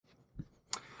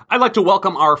I'd like to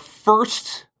welcome our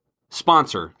first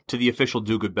sponsor to the official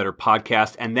Do Good Better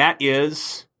podcast, and that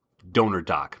is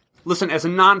DonorDoc. Listen, as a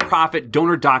nonprofit,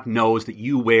 DonorDoc knows that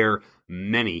you wear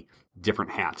many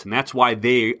different hats, and that's why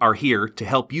they are here to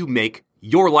help you make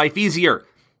your life easier.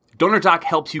 DonorDoc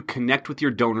helps you connect with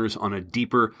your donors on a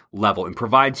deeper level and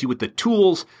provides you with the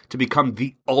tools to become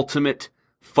the ultimate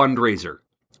fundraiser.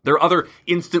 There are other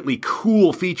instantly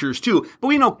cool features too, but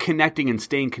we know connecting and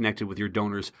staying connected with your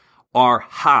donors are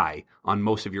high on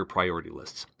most of your priority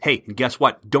lists. Hey, and guess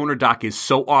what? DonorDoc is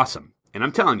so awesome, and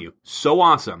I'm telling you, so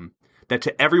awesome, that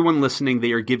to everyone listening,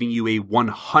 they are giving you a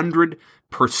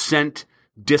 100%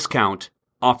 discount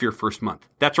off your first month.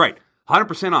 That's right,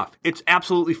 100% off. It's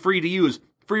absolutely free to use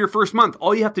for your first month.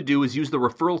 All you have to do is use the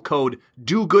referral code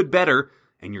DOGoodBetter,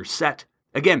 and you're set.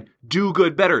 Again, Do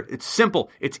Good Better. It's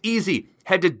simple. It's easy.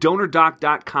 Head to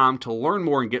DonorDoc.com to learn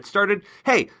more and get started.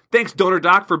 Hey, thanks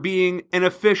DonorDoc for being an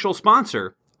official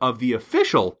sponsor of the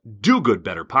official Do Good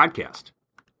Better podcast.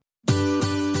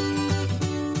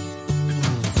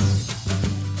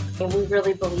 We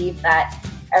really believe that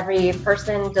every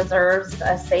person deserves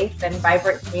a safe and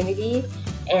vibrant community,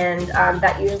 and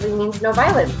that usually means no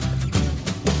violence.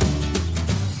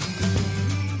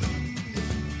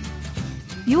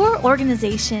 Your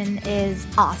organization is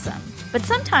awesome, but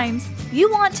sometimes you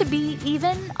want to be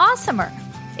even awesomer.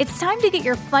 It's time to get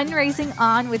your fundraising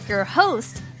on with your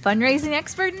host, fundraising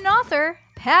expert and author,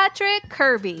 Patrick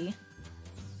Kirby.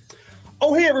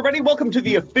 Oh, hey, everybody. Welcome to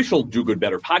the official Do Good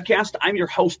Better podcast. I'm your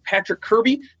host, Patrick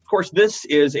Kirby. Of course, this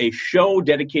is a show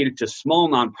dedicated to small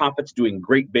nonprofits doing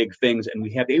great big things, and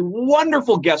we have a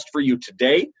wonderful guest for you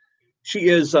today. She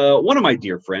is one of my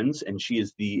dear friends, and she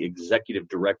is the executive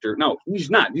director. No,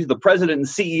 she's not. She's the president and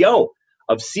CEO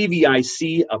of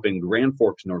CVIC up in Grand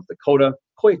Forks, North Dakota.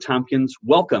 Coiya Tompkins,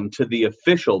 welcome to the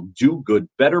official Do Good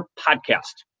Better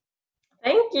podcast.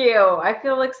 Thank you. I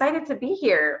feel excited to be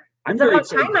here. I'm it's very about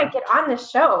excited. time I get on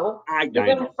this show. We've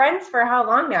been friends for how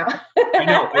long now? I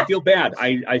know. I feel bad.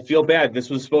 I feel bad. This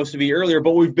was supposed to be earlier,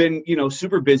 but we've been,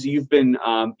 super busy. You've been,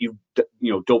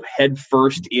 dove head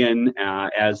first in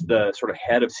as the sort of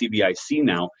head of CBIC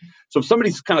now. So if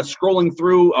somebody's kind of scrolling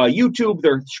through YouTube,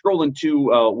 they're scrolling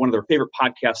to one of their favorite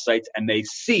podcast sites, and they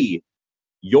see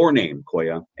your name,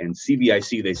 Coiya, and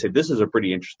CBIC. They say, this is a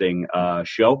pretty interesting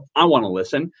show. I want to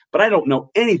listen, but I don't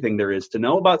know anything there is to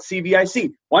know about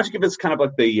CBIC. Why don't you give us kind of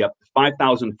like the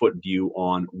 5,000-foot view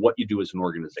on what you do as an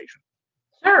organization?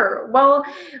 Sure. Well,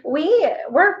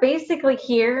 we're basically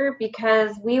here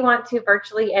because we want to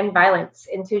virtually end violence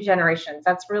in 2 generations.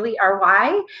 That's really our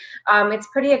why. It's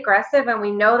pretty aggressive, and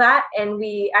we know that, and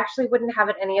we actually wouldn't have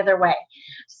it any other way.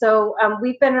 So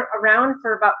we've been around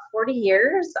for about 40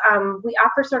 years. We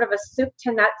offer sort of a soup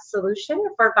to nuts solution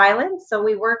for violence. So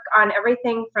we work on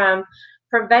everything from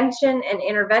prevention and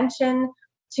intervention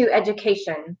to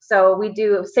education. So we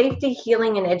do safety,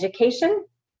 healing, and education.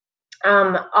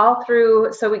 All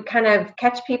through, so we kind of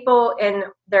catch people in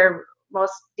their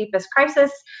most deepest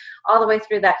crisis, all the way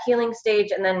through that healing stage.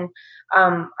 And then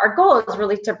our goal is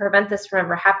really to prevent this from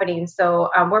ever happening. So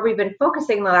where we've been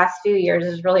focusing the last few years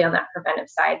is really on that preventive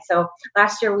side. So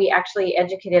last year we actually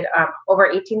educated over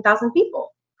 18,000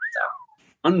 people. So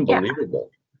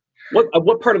unbelievable. Yeah.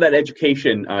 What part of that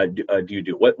education do you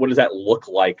do? What does that look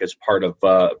like as part of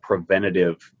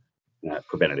not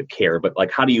preventative care, but like,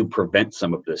 how do you prevent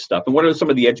some of this stuff? And what are some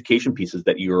of the education pieces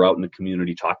that you're out in the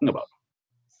community talking about?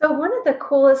 So one of the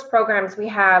coolest programs we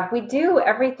have, we do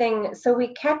everything. So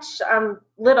we catch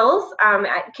littles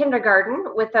at kindergarten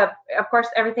with of course,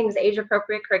 everything's age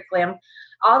appropriate curriculum,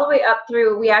 all the way up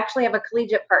through, we actually have a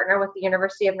collegiate partner with the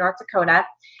University of North Dakota.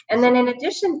 And then in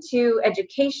addition to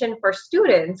education for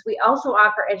students, we also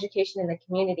offer education in the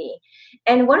community.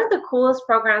 And one of the coolest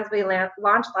programs we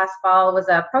launched last fall was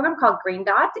a program called Green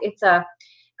Dot. It's a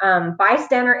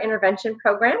bystander intervention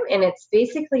program, and it's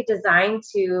basically designed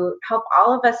to help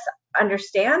all of us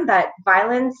understand that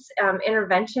violence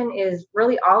intervention is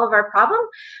really all of our problem.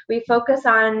 We focus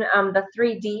on the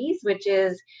 3 Ds, which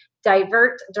is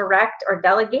divert, direct, or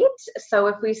delegate. So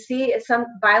if we see some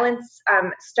violence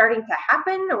starting to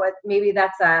happen, maybe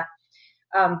that's a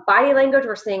body language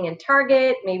we're seeing in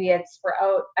Target, maybe it's we're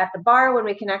out at the bar when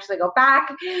we can actually go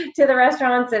back to the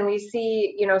restaurants and we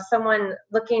see, someone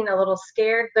looking a little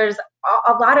scared. There's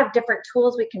a lot of different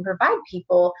tools we can provide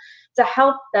people to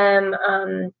help them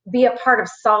be a part of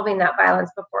solving that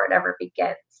violence before it ever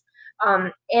begins.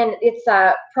 And it's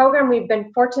a program we've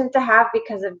been fortunate to have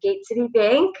because of Gate City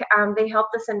Bank. They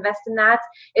helped us invest in that.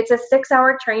 It's a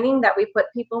 6-hour training that we put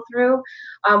people through.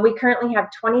 We currently have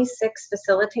 26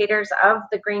 facilitators of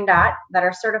the Green Dot that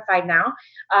are certified now.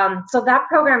 So that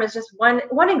program is just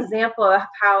one example of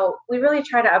how we really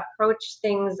try to approach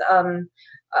things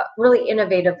really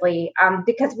innovatively,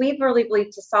 because we really believe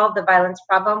to solve the violence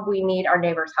problem, we need our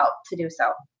neighbors' help to do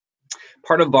so.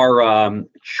 Part of our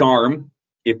charm,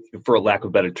 if for a lack of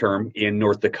a better term, in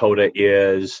North Dakota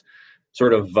is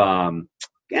sort of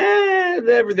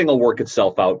everything will work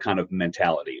itself out kind of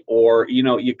mentality, or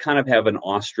you kind of have an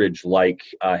ostrich-like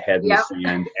head in the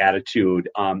sand attitude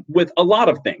with a lot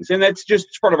of things, and that's just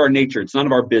part of our nature. It's none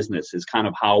of our business. Is kind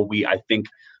of how we, I think,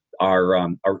 are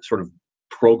sort of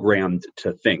programmed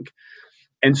to think.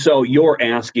 And so you're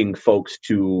asking folks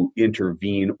to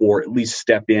intervene or at least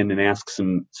step in and ask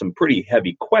some pretty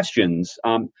heavy questions.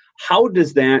 How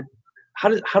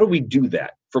do we do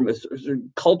that from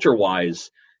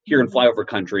culture-wise here in flyover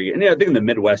country? And I think in the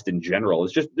Midwest in general,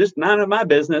 it's just none of my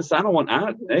business.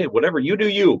 Hey, whatever you do,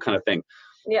 you kind of thing.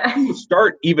 Yeah.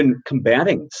 Start even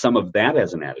combating some of that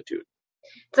as an attitude.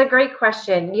 It's a great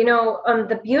question.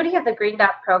 The beauty of the Green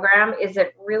Dot program is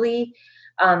it really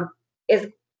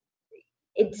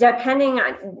it's depending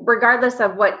on, regardless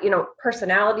of what,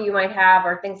 personality you might have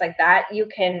or things like that, you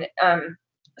can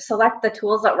select the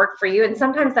tools that work for you. And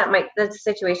sometimes the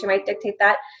situation might dictate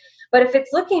that. But if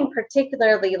it's looking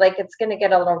particularly like it's going to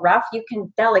get a little rough, you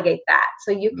can delegate that.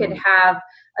 So you could have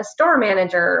a store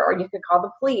manager, or you could call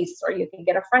the police, or you can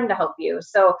get a friend to help you.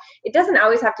 So it doesn't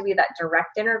always have to be that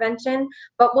direct intervention.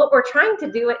 But what we're trying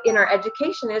to do in our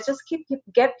education is just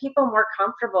get people more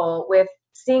comfortable with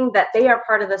seeing that they are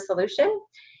part of the solution,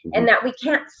 and that we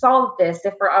can't solve this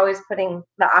if we're always putting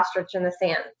the ostrich in the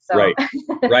sand. So.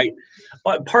 Right.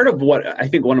 Part of what I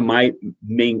think one of my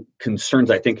main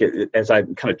concerns, I think, as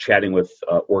I'm kind of chatting with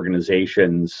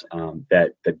organizations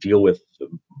that deal with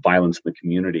violence in the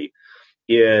community,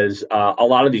 is a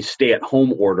lot of these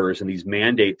stay-at-home orders and these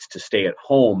mandates to stay at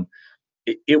home.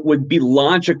 It would be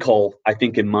logical, I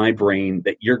think, in my brain,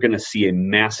 that you're going to see a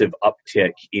massive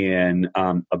uptick in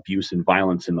abuse and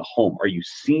violence in the home. Are you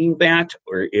seeing that,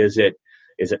 or is it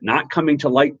not coming to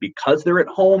light because they're at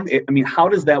home? How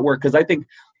does that work? Because I think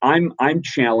I'm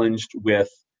challenged with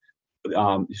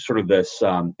sort of this,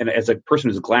 and as a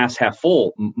person who's glass half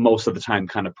full most of the time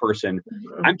kind of person,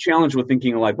 I'm challenged with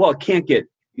thinking like, well, it can't get,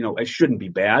 it shouldn't be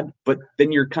bad. But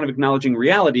then you're kind of acknowledging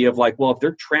reality of like, well, if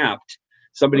they're trapped,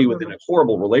 somebody within a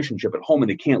horrible relationship at home and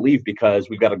they can't leave because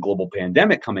we've got a global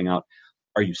pandemic coming out,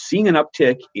 are you seeing an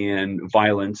uptick in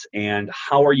violence, and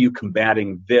how are you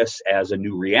combating this as a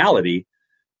new reality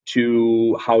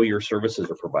to how your services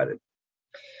are provided?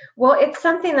 Well, it's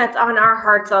something that's on our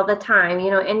hearts all the time.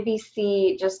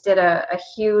 NBC just did a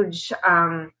huge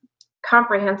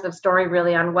comprehensive story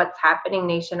really on what's happening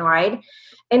nationwide.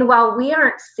 And while we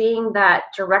aren't seeing that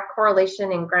direct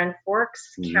correlation in Grand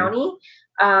Forks County,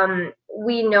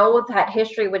 we know that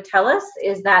history would tell us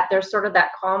is that there's sort of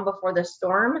that calm before the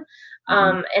storm.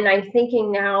 And I'm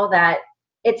thinking now that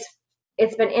it's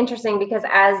been interesting because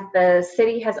as the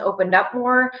city has opened up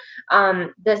more,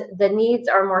 the needs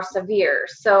are more severe.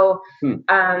 So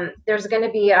there's going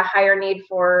to be a higher need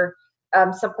for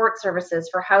support services,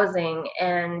 for housing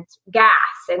and gas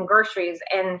and groceries.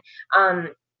 And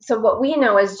so what we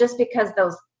know is just because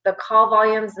the call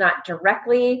volume's not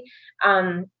directly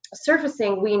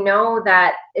surfacing, we know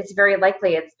that it's very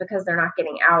likely it's because they're not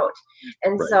getting out.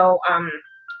 And so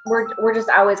we're just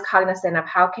always cognizant of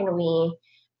how can we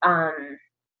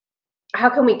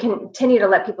continue to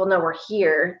let people know we're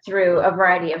here through a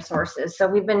variety of sources. So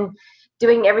we've been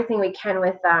doing everything we can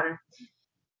with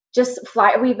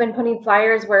we've been putting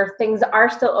flyers where things are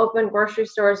still open: grocery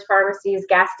stores, pharmacies,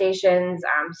 gas stations,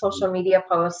 social media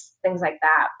posts, things like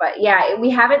that. But yeah, we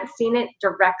haven't seen it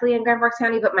directly in Grand Forks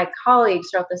County, but my colleagues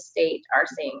throughout the state are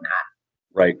seeing that.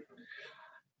 Right.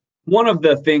 One of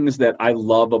the things that I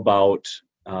love about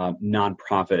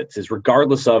nonprofits is,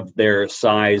 regardless of their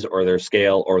size or their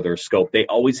scale or their scope, they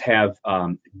always have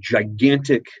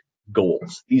gigantic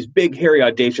goals, these big, hairy,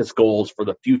 audacious goals for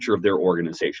the future of their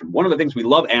organization. One of the things we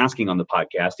love asking on the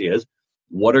podcast is,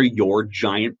 what are your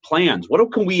giant plans? What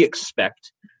can we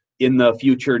expect in the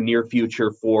future, near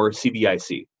future, for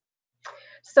CVIC?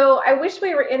 So I wish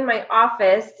we were in my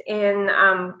office in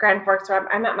Grand Forks. So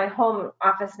I'm at my home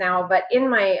office now, but in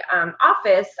my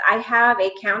office, I have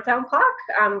a countdown clock,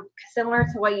 similar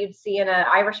to what you'd see in an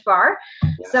Irish bar.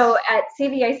 Yes. So at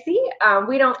CVIC,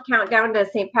 we don't count down to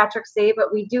St. Patrick's Day,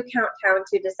 but we do count down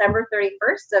to December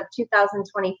 31st of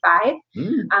 2025.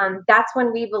 That's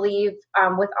when we believe,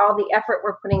 with all the effort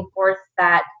we're putting forth,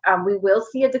 that we will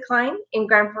see a decline in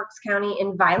Grand Forks County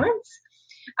in violence.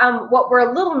 What we're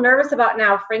a little nervous about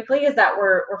now, frankly, is that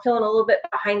we're feeling a little bit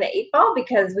behind the 8 ball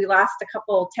because we lost a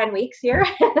couple 10 weeks here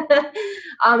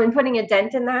and putting a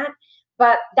dent in that.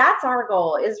 But that's our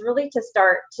goal, is really to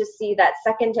start to see that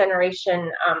second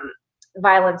generation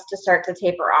violence to start to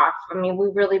taper off. I mean, we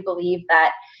really believe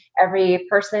that every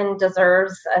person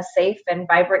deserves a safe and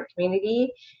vibrant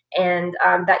community, and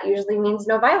that usually means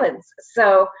no violence.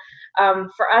 So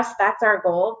for us, that's our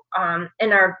goal.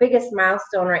 And our biggest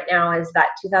milestone right now is that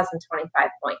 2025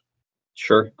 point.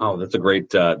 Sure. Oh, that's a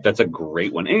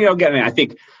great one. And again,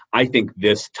 I think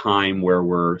this time where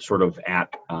we're sort of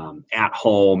at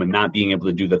home and not being able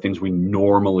to do the things we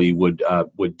normally would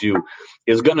do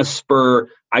is going to spur,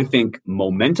 I think,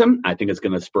 momentum. I think it's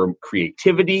going to spur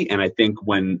creativity. And I think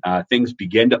when things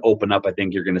begin to open up, I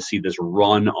think you're going to see this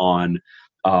run on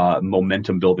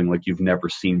momentum building like you've never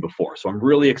seen before. So I'm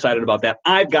really excited about that.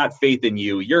 I've got faith in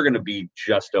you. You're going to be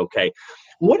just okay.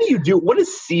 What do you do? What does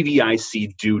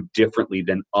CVIC do differently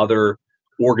than other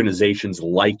organizations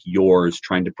like yours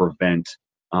trying to prevent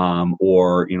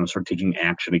or sort of taking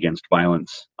action against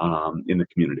violence in the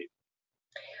community?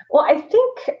 Well, I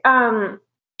think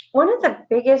one of the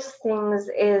biggest things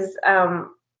is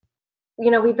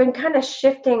we've been kind of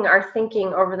shifting our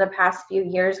thinking over the past few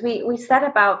years. We set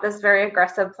about this very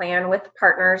aggressive plan with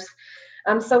partners.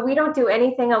 So we don't do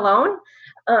anything alone.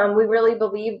 We really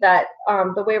believe that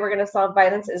the way we're going to solve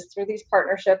violence is through these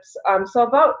partnerships. So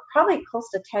about probably close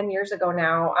to 10 years ago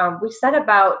now, we set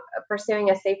about pursuing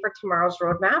a Safer Tomorrows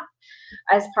roadmap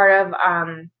as part of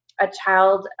a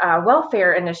child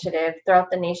welfare initiative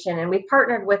throughout the nation. And we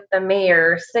partnered with the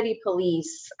mayor, city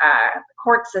police,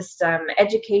 court system,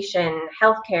 education,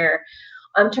 healthcare,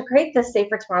 to create this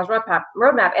Safer Tomorrows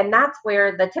roadmap. And that's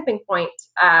where the tipping point,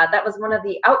 that was one of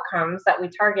the outcomes that we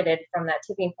targeted from that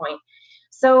tipping point.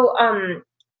 So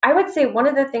I would say one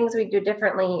of the things we do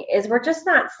differently is we're just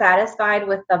not satisfied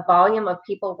with the volume of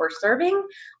people we're serving.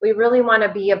 We really want to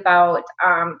be about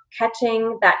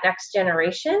catching that next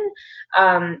generation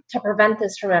to prevent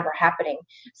this from ever happening.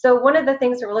 So one of the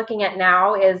things that we're looking at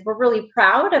now is we're really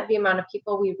proud of the amount of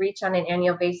people we reach on an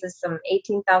annual basis, some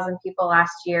 18,000 people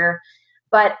last year.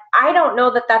 But I don't know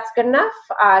that that's good enough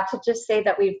to just say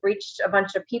that we've reached a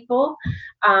bunch of people.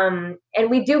 And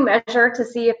we do measure to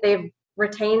see if they've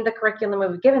retained the curriculum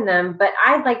we've given them. But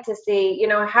I'd like to see,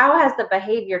 how has the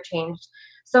behavior changed?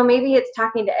 So maybe it's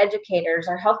talking to educators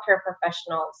or healthcare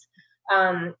professionals.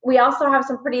 We also have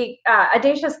some pretty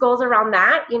audacious goals around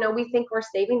that. We think we're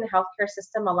saving the healthcare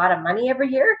system a lot of money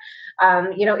every year.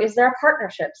 Is there a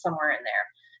partnership somewhere in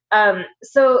there?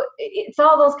 So it's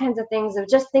all those kinds of things of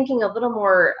just thinking a little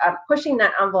more, pushing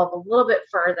that envelope a little bit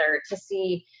further to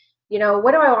see,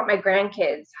 what do I want my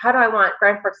grandkids? How do I want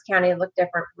Grand Forks County to look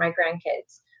different for my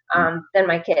grandkids than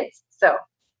my kids? So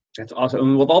that's awesome.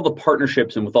 And with all the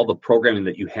partnerships and with all the programming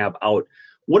that you have out,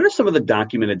 what are some of the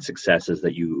documented successes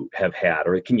that you have had?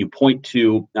 Or can you point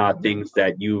to things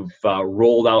that you've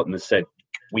rolled out and said,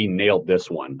 we nailed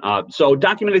this one? So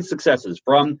documented successes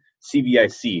from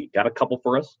CVIC. Got a couple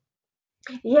for us?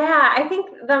 Yeah, I think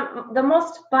the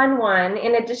most fun one,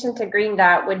 in addition to Green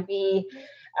Dot, would be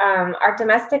our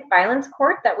domestic violence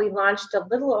court that we launched a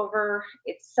little over,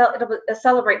 it'll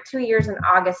celebrate 2 years in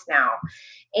August now.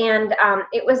 And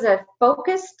it was a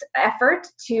focused effort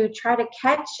to try to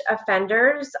catch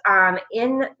offenders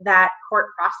in that court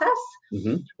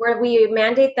process, where we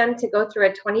mandate them to go through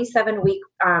a 27-week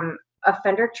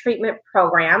offender treatment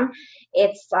program.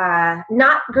 It's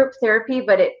not group therapy,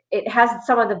 but it has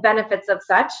some of the benefits of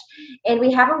such. And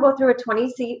we have them go through a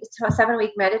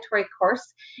 27-week mandatory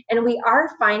course. And we are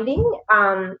finding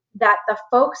that the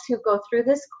folks who go through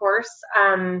this course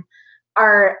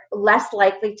are less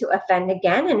likely to offend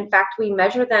again. And in fact, we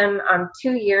measure them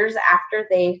 2 years after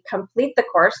they complete the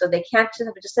course. So they can't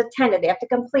just attend it, they have to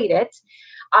complete it.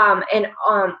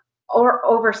 Or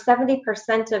over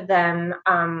 70% of them,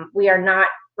 we are not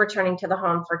returning to the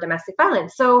home for domestic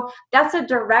violence. So that's a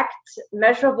direct,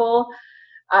 measurable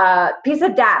piece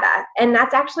of data. And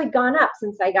that's actually gone up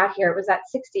since I got here. It was at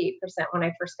 68% when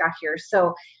I first got here.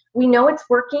 So we know it's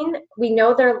working. We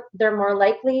know they're more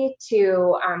likely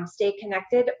to stay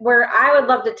connected. Where I would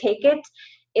love to take it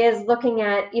is looking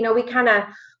at, we kind of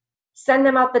send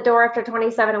them out the door after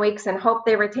 27 weeks and hope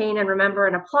they retain and remember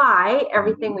and apply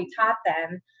everything we taught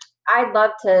them. I'd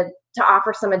love to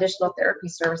offer some additional therapy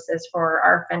services for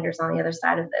our offenders on the other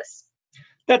side of this.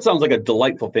 That sounds like a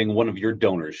delightful thing. One of your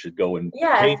donors should go and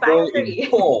pay for in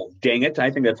full. Dang it!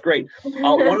 I think that's great.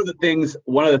 One of the things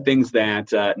that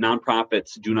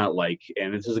nonprofits do not like,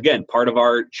 and this is again part of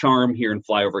our charm here in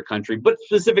flyover country, but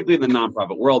specifically in the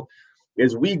nonprofit world,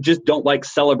 is we just don't like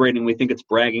celebrating. We think it's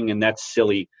bragging, and that's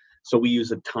silly. So we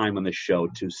use a time on the show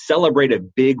to celebrate a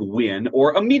big win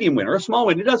or a medium win or a small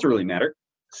win. It doesn't really matter.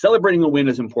 Celebrating a win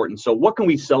is important. So what can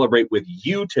we celebrate with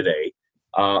you today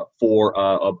for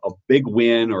a big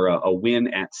win or a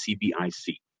win at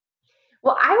CBIC?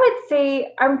 Well, I would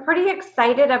say I'm pretty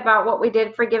excited about what we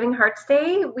did for Giving Hearts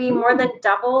Day. We more than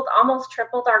doubled, almost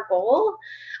tripled our goal.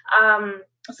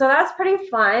 So that's pretty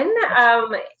fun.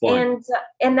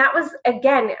 And that was,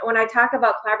 again, when I talk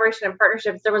about collaboration and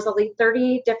partnerships, there was only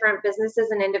 30 different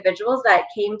businesses and individuals that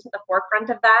came to the forefront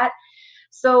of that.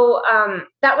 So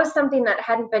that was something that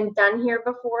hadn't been done here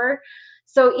before.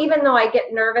 So even though I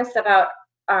get nervous about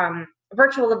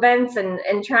virtual events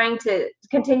and trying to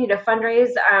continue to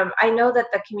fundraise, I know that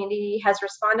the community has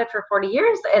responded for 40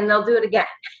 years and they'll do it again.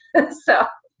 So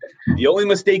the only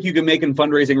mistake you can make in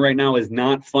fundraising right now is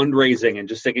not fundraising and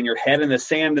just sticking your head in the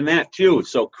sand in that too.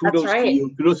 So kudos to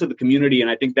you, kudos to the community. And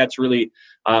I think that's really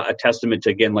a testament to,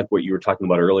 again, like what you were talking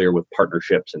about earlier with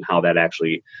partnerships and how that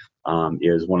actually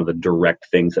is one of the direct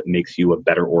things that makes you a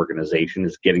better organization,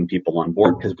 is getting people on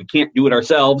board, because we can't do it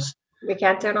ourselves. We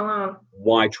can't do it alone.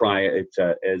 Why try it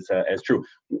as true?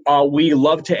 We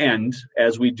love to end,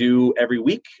 as we do every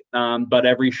week, but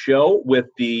every show, with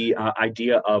the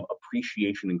idea of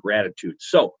appreciation and gratitude.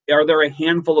 So are there a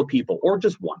handful of people, or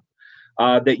just one,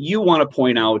 that you want to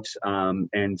point out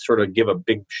and sort of give a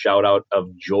big shout out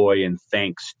of joy and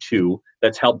thanks to,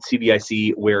 that's helped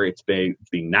CBIC where it's being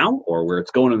now or where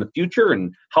it's going in the future?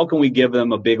 And how can we give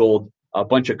them a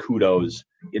bunch of kudos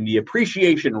in the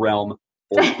appreciation realm?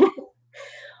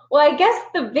 Well, I guess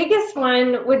the biggest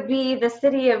one would be the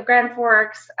city of Grand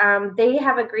Forks. They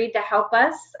have agreed to help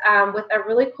us with a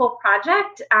really cool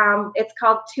project. It's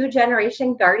called 2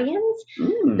 Generation Guardians,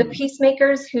 the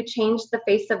peacemakers who changed the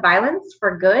face of violence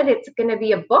for good. It's going to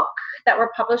be a book that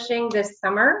we're publishing this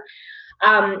summer.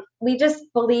 We just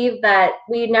believe that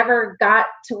we never got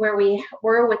to where we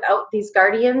were without these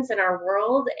guardians in our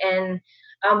world. And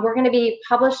we're going to be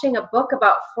publishing a book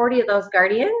about 40 of those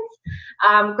guardians.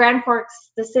 Grand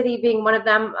Forks, the city being one of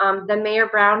them. The Mayor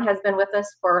Brown has been with us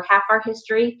for half our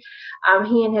history.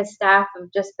 He and his staff have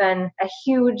just been a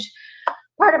huge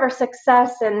part of our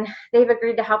success, and they've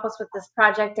agreed to help us with this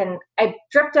project. And I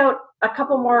dripped out a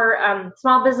couple more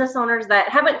small business owners that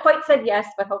haven't quite said yes,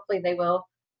 but hopefully they will.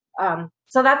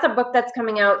 So that's a book that's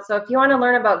coming out. So if you want to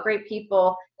learn about great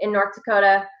people in North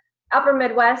Dakota, Upper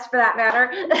Midwest for that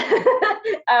matter,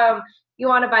 you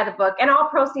want to buy the book, and all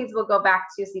proceeds will go back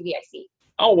to CBIC.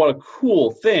 Oh, what a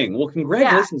cool thing. Well,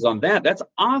 congratulations on that. That's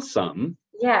awesome.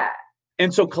 Yeah.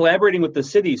 And so collaborating with the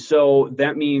city, so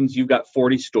that means you've got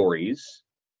 40 stories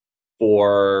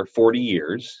for 40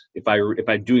 years, if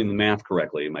I'm doing the math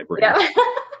correctly in my brain. Yeah.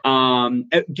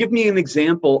 Give me an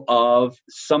example of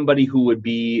somebody who would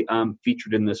be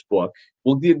featured in this book.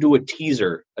 We'll do a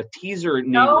teaser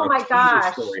name. Oh my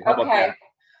gosh. Story. How about that?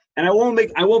 And I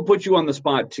won't put you on the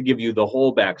spot to give you the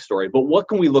whole backstory, but what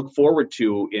can we look forward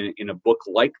to in a book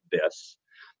like this,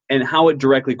 and how it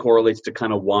directly correlates to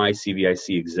kind of why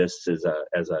CBIC exists as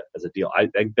a deal? I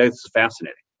that's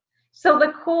fascinating. So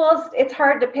it's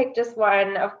hard to pick just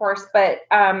one, of course, but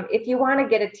if you want to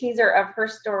get a teaser of her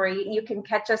story, you can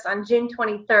catch us on June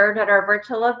 23rd at our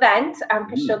virtual event,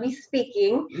 because she'll be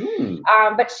speaking.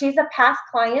 But she's a past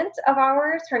client of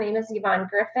ours. Her name is Yvonne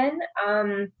Griffin,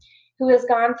 who has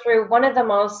gone through one of the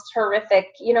most horrific,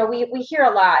 we hear a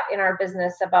lot in our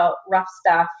business about rough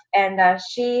stuff. And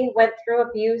she went through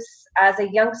abuse as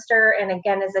a youngster, and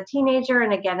again as a teenager,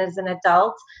 and again as an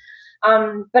adult.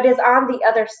 But is on the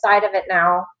other side of it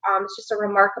now. It's just a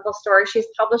remarkable story. She's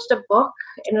published a book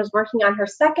and is working on her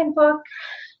second book.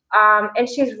 And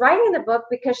she's writing the book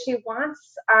because she wants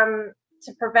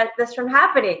to prevent this from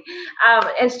happening.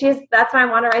 And that's why I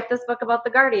want to write this book about the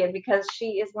Guardian, because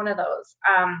she is one of those.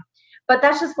 But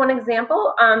that's just one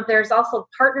example. There's also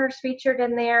partners featured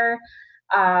in there.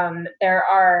 There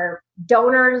are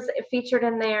donors featured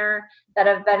in there that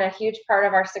have been a huge part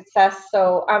of our success.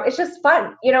 So it's just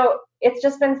fun. It's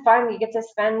just been fun. You get to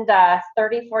spend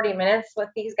 30, 40 minutes with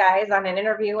these guys on an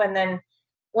interview. And then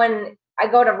when I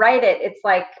go to write it, it's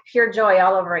like pure joy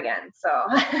all over again. So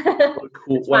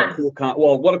what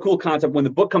a cool concept. When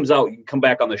the book comes out, you can come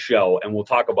back on the show and we'll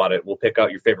talk about it. We'll pick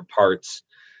out your favorite parts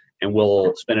and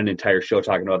we'll spend an entire show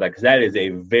talking about that, because that is a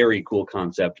very cool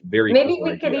concept. Maybe cool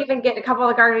we could idea. even get a couple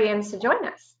of guardians to join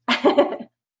us.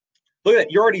 Look at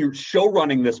that. You're already show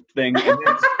running this thing, and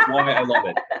that's why I love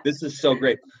it. This is so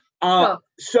great. Cool.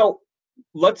 So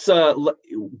let's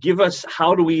give us,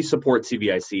 how do we support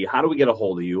CVIC? How do we get a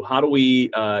hold of you? How do we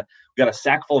got a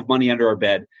sack full of money under our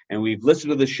bed, and we've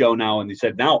listened to the show now, and you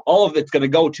said now all of it's going to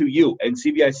go to you and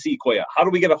CVIC Coiya. How do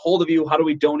we get a hold of you? How do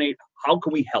we donate? How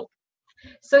can we help?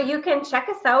 So you can check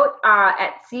us out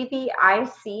at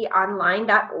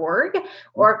cviconline.org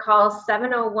or call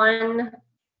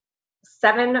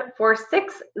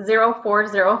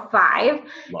 701-746-0405.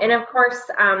 And of course,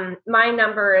 my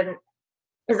number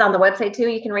is on the website too.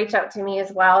 You can reach out to me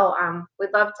as well.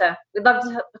 We'd love to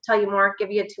tell you more,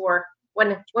 give you a tour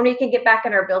when we can get back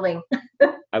in our building.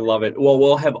 I love it. Well,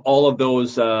 we'll have all of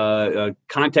those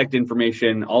contact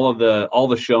information, all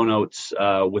the show notes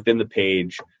within the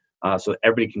page, so that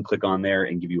everybody can click on there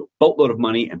and give you a boatload of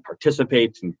money and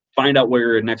participate and find out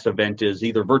where your next event is,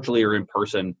 either virtually or in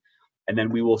person. And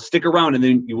then we will stick around, and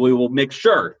then we will make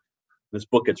sure this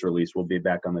book gets released. We'll be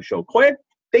back on the show. Coiya,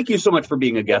 thank you so much for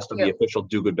being a guest on the official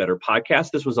Do Good Better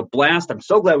podcast. This was a blast. I'm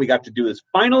so glad we got to do this.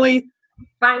 Finally.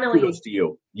 Kudos to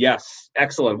you. Yes.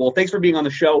 Excellent. Well, thanks for being on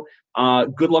the show.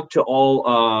 Good luck to all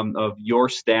of your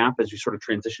staff as you sort of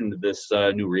transition to this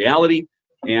new reality.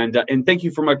 And thank you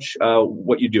for much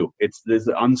what you do. It's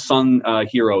the unsung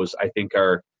heroes, I think,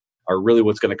 are really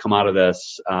what's going to come out of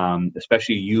this,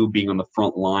 especially you being on the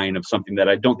front line of something that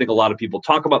I don't think a lot of people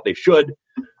talk about. They should,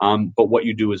 but what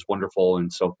you do is wonderful.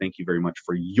 And so thank you very much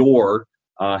for your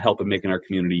help in making our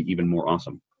community even more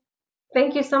awesome.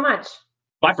 Thank you so much.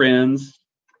 Bye, friends.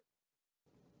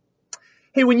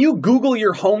 Hey, when you Google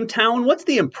your hometown, what's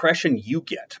the impression you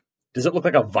get? Does it look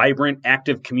like a vibrant,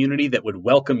 active community that would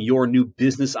welcome your new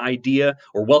business idea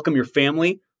or welcome your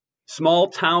family? Small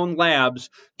Town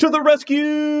Labs to the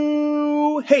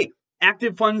rescue! Hey,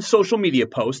 active, fun social media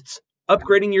posts,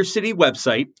 upgrading your city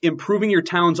website, improving your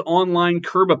town's online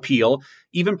curb appeal,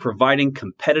 even providing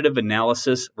competitive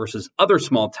analysis versus other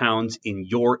small towns in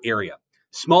your area.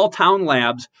 Small Town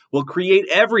Labs will create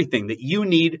everything that you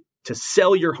need to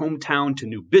sell your hometown to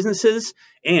new businesses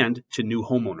and to new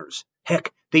homeowners.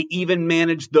 Heck, they even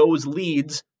manage those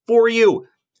leads for you.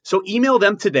 So email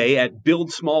them today at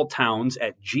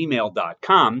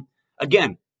buildsmalltowns@gmail.com.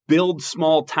 Again,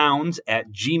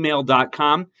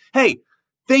 buildsmalltowns@gmail.com. Hey,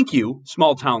 thank you,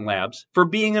 Small Town Labs, for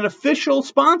being an official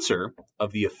sponsor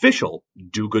of the official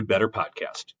Do Good Better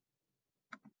podcast.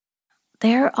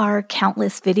 There are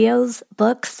countless videos,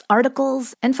 books,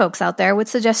 articles, and folks out there with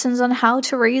suggestions on how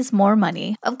to raise more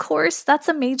money. Of course, that's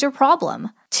a major problem.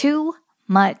 Too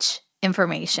much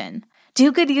information.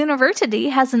 Do Good University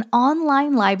has an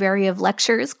online library of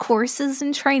lectures, courses,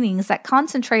 and trainings that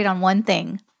concentrate on one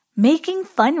thing: making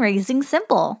fundraising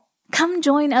simple. Come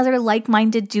join other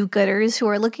like-minded do-gooders who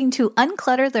are looking to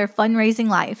unclutter their fundraising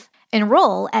life.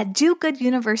 Enroll at Do Good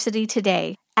University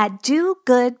today at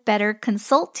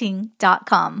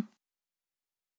dogoodbetterconsulting.com.